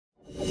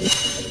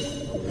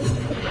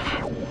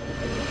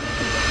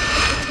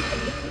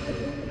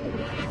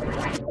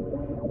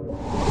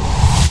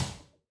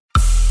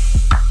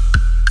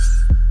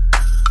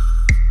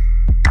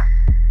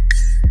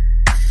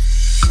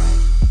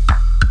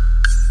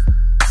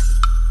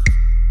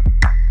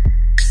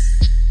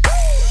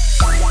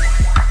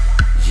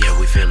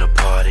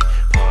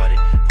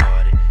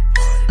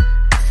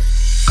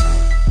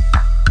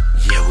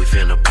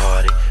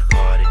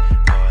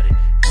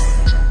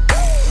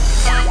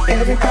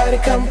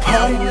Everybody come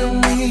party with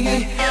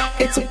me.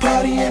 It's a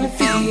party in the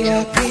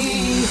VIP.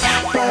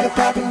 Body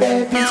poppin',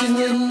 bad bitches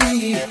with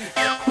me.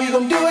 We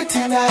gon' do it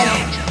tonight.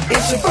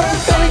 It's your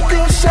birthday,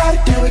 go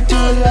shawty, do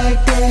it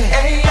like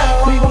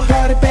that. We gon'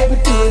 party, baby,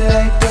 do it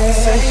like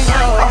that.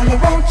 All I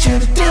want you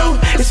to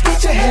do is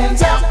put your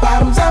hands up,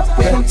 bottoms up.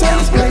 We gon' turn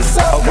this place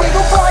up. We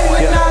gon' party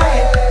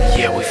tonight.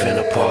 Yeah, we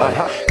finna party.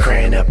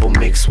 Cran apple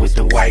mixed with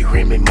the white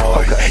rim and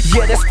Martin.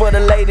 Yeah, that's for the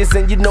ladies,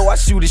 and you know I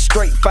shoot it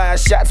straight. 5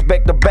 shots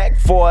back to back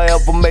before I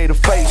ever made a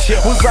face.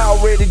 Was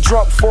already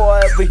drunk before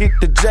I ever hit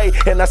the J,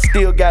 and I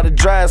still got to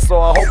drive, so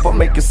I hope I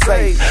make it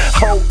safe.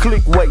 Whole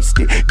clique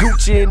wasted,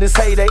 Gucci in this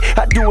heyday.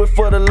 I do it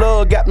for the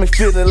love, got me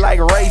feeling like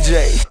Ray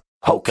J.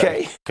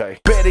 Okay,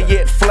 better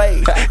yet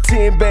flayed.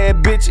 10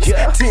 bad bitches,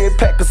 10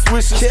 pack of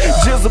swishes.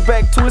 Jizzle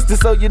back twisted,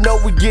 so you know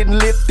we getting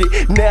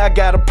lifted. Now I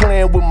got a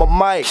plan with my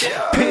mic,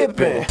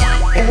 pimpin'.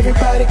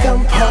 Everybody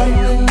come party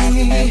with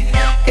me.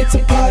 It's a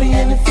party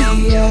in the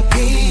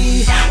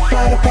VIP.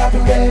 Body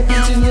poppin', bad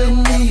bitches with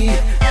me.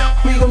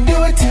 We gon'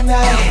 do it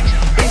tonight.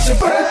 It's your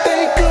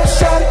birthday, go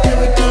shawty,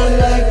 do it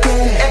like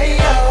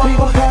that. We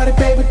gon' party,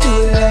 baby,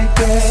 do it like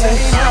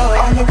that.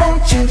 All I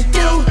want you to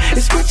do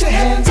is put your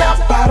hands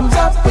up, bottoms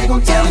up. We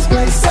gon' tear this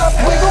place up.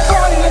 We gon'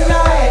 party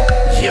tonight.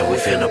 Yeah, we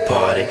finna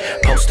party.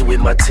 Posted with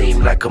my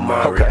team like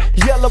Amari.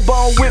 Yellow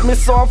bone with me,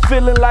 so I'm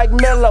feeling like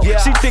Mellow.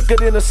 She thicker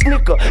than a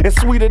Snicker and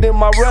sweeter than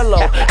my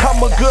Rello.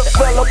 I'm a good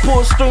fella,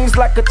 pull strings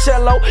like a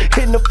cello.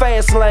 Hitting the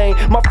fast lane,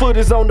 my foot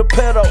is on the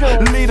pedal.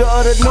 Leader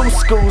of the new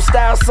school,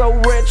 style so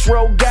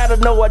retro. Gotta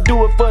know I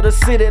do it for the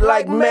city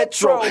like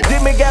Metro.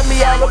 Dimmy got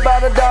me all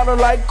about $1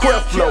 like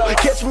Creflo.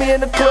 Catch me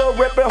in the club,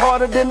 reppin'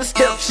 harder than the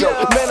step show.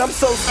 Man, I'm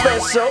so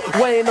special,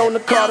 weighing on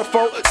the Carter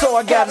folk, so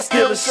I gotta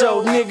steal a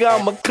show. Nigga,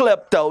 I'm a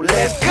klepto.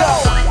 Let's go.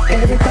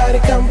 Everybody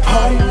come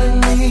party with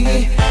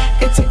me.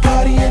 It's a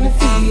party in the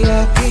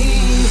VIP.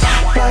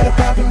 Body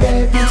poppin',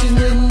 bad bitches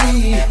with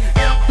me.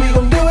 We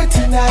gon' do it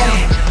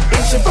tonight.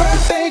 It's your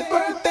birthday.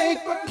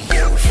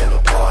 Yeah, we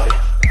finna party.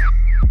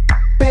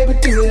 Baby,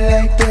 do it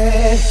like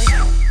that.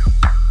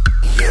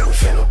 Yeah, we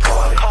finna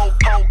party.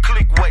 Whole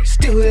clique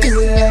wasted. Do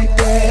it like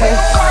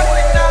that.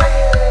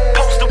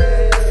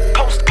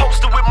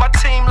 Posted with my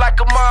team like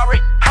Amari.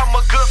 I'm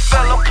a good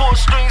fella, pull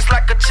strings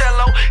like a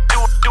cello.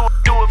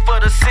 Do it for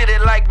the city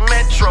like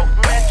Metro.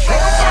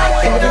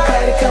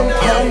 Everybody come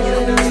party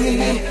with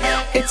me.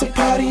 It's a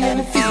party in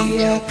the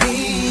VIP.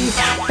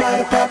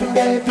 Body poppin',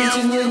 bad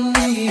bitches with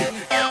me.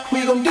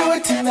 We gon' do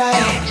it tonight.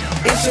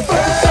 It's your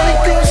birthday,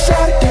 go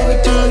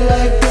shawty, do it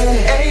like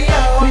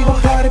that. We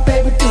gon' party,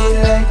 baby, do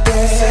it like that.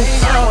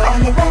 All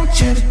I want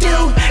you to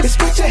do is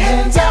put your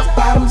hands up,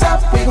 bottoms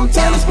up. We gon'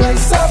 turn this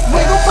place up.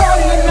 We gon'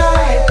 party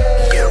tonight.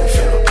 Yeah, we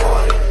finna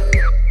party.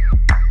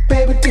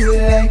 Baby, do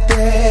it like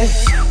that.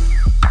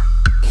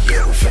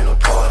 Yeah, we finna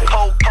party.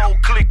 Whole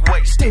clique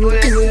wasted. Do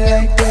it